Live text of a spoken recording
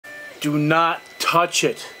Do not touch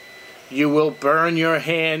it. You will burn your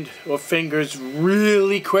hand or fingers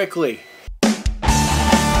really quickly.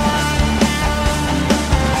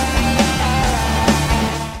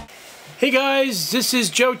 Hey guys, this is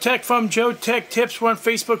Joe Tech from JoeteckTips. We're on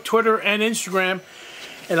Facebook, Twitter, and Instagram.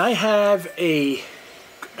 And I have a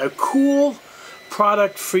cool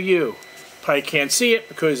product for you. Probably can't see it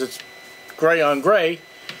because it's gray on gray.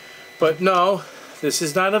 But no, this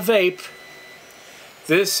is not a vape.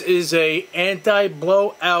 This is a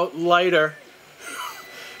anti-blowout lighter.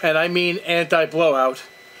 And I mean anti-blowout.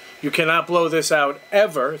 You cannot blow this out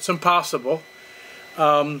ever. It's impossible.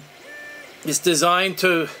 It's designed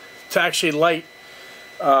to actually light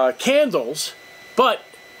candles, but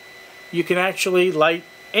you can actually light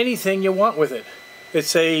anything you want with it.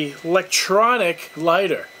 It's a electronic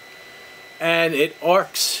lighter, and it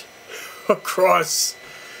arcs across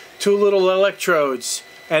two little electrodes,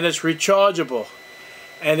 and it's rechargeable,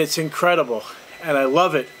 and it's incredible, and I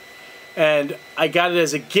love it. And I got it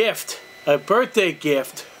as a gift, a birthday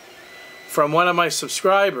gift from one of my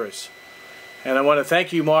subscribers, and I want to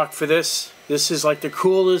thank you, Mark, for this. This is like the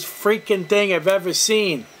coolest freaking thing I've ever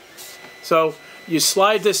seen. So you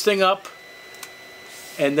slide this thing up,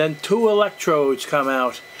 and then two electrodes come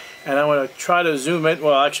out. And I'm going to try to zoom in.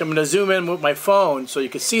 Well, actually, I'm going to zoom in with my phone so you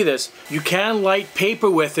can see this. You can light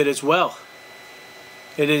paper with it as well.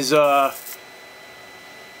 It is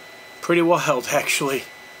pretty wild, actually.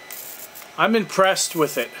 I'm impressed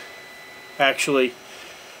with it, actually.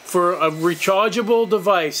 For a rechargeable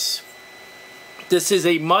device, this is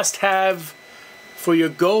a must-have for your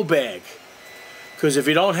go bag. Because if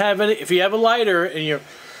you don't have any, if you have a lighter and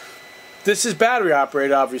this is battery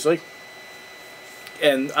operated, obviously.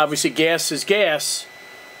 And obviously gas is gas,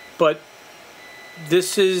 but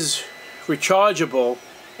this is rechargeable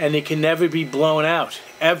and it can never be blown out,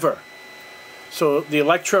 ever. So the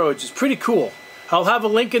electrodes is pretty cool. I'll have a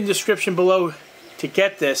link in the description below to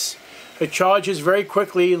get this. It charges very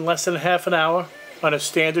quickly in less than half an hour on a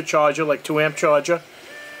standard charger, like 2-amp charger.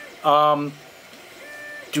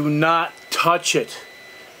 Do not touch it.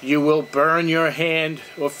 You will burn your hand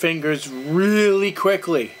or fingers really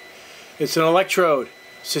quickly. It's an electrode.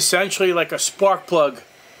 It's essentially like a spark plug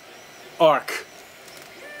arc.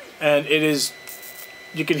 And it is,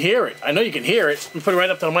 you can hear it. I know you can hear it. Let me put it right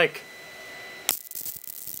up to the mic.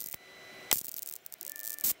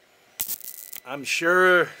 I'm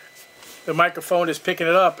sure the microphone is picking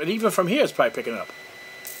it up, and even from here it's probably picking it up.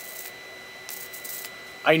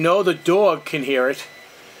 I know the dog can hear it.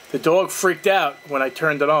 The dog freaked out when I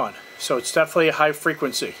turned it on. So it's definitely a high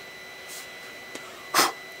frequency.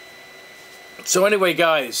 So anyway,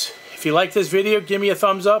 guys, if you like this video, give me a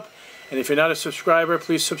thumbs up. And if you're not a subscriber,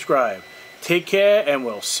 please subscribe. Take care, and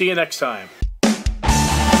we'll see you next time.